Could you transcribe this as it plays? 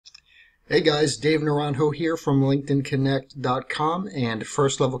Hey guys, Dave Naranjo here from LinkedInConnect.com and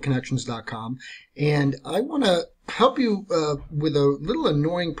FirstLevelConnections.com, and I want to help you with a little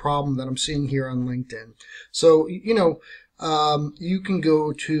annoying problem that I'm seeing here on LinkedIn. So, you can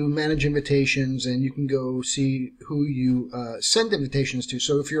go to manage invitations and you can go see who you send invitations to.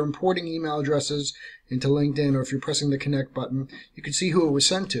 So if you're importing email addresses into LinkedIn, or if you're pressing the connect button, you can see who it was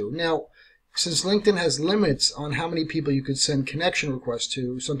sent to. Now, since LinkedIn has limits on how many people you could send connection requests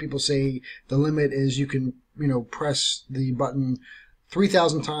to, some people say the limit is you can, press the button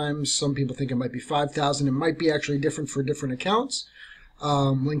 3,000 times. Some people think it might be 5,000. It might be actually different for different accounts.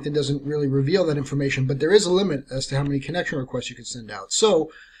 LinkedIn doesn't really reveal that information, but there is a limit as to how many connection requests you can send out.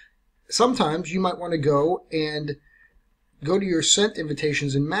 So sometimes you might want to go to your sent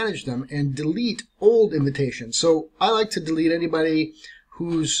invitations and manage them and delete old invitations. So I like to delete anybody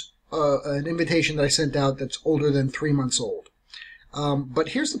who's an invitation that I sent out that's older than 3 months old. But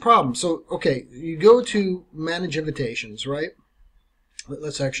here's the problem. So, okay, you go to Manage Invitations, right?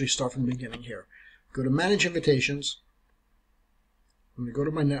 Let's actually start from the beginning here. Go to Manage Invitations. I'm going to go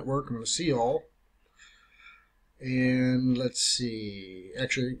to my network. I'm going to see all. And let's see.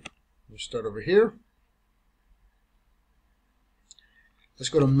 Actually, let's start over here. Let's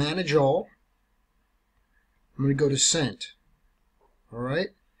go to Manage All. I'm going to go to Sent. All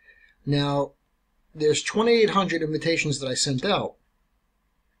right? Now, there's 2,800 invitations that I sent out,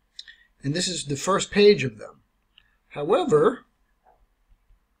 and this is the first page of them. However,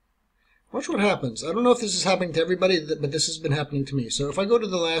 watch what happens. I don't know if this is happening to everybody, but this has been happening to me. So if I go to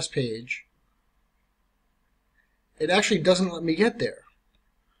the last page, it actually doesn't let me get there.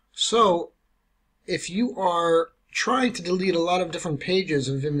 So if you are trying to delete a lot of different pages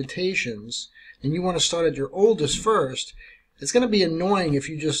of invitations, and you want to start at your oldest first, it's going to be annoying if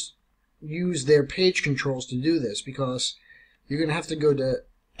you just use their page controls to do this, because you're going to have to go to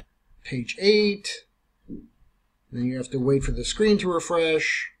page 8, then you have to wait for the screen to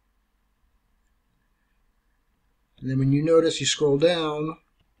refresh, and then when you notice, you scroll down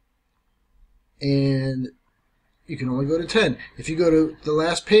and you can only go to 10. If you go to the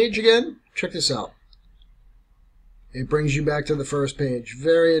last page again, check this out. It brings you back to the first page.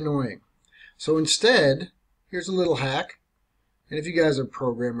 Very annoying. So instead, here's a little hack. And if you guys are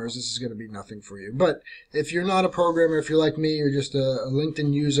programmers, this is going to be nothing for you. But if you're not a programmer, if you're like me, you're just a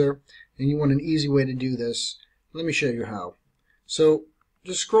LinkedIn user, and you want an easy way to do this, let me show you how. So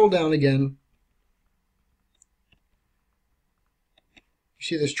just scroll down again. You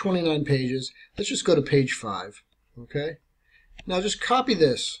see there's 29 pages. Let's just go to page 5. Okay? Now just copy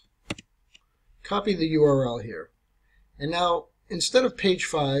this. Copy the URL here. And now, instead of page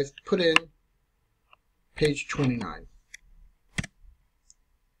 5, put in page 29.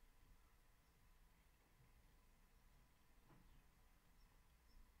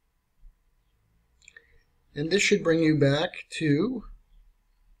 And this should bring you back to,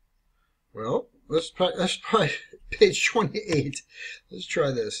 well, let's try page 28. Let's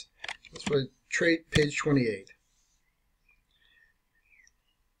try this. Let's try page 28.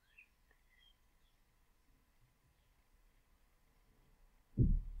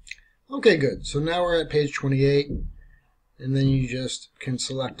 Okay, good. So now we're at page 28, and then you just can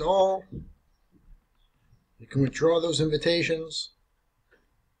select all. You can withdraw those invitations.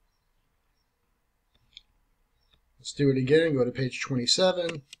 Let's do it again. Go to page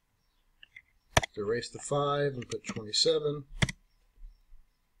 27. Erase the 5 and put 27.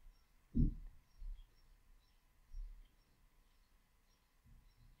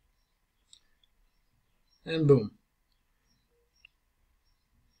 And boom.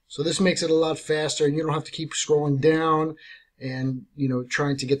 So this makes it a lot faster, and you don't have to keep scrolling down and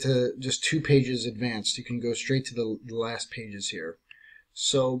trying to get to just 2 pages advanced. You can go straight to the last pages here.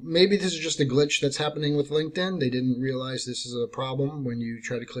 So maybe this is just a glitch that's happening with LinkedIn. They didn't realize this is a problem when you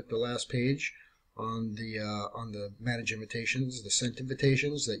try to click the last page on the manage invitations, the sent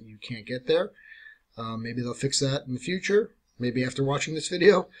invitations, that you can't get there. Maybe they'll fix that in the future, maybe after watching this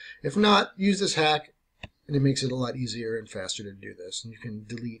video. If not, use this hack, and it makes it a lot easier and faster to do this. And you can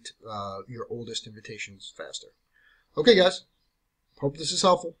delete your oldest invitations faster. Okay, guys. Hope this is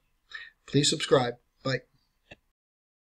helpful. Please subscribe. Bye.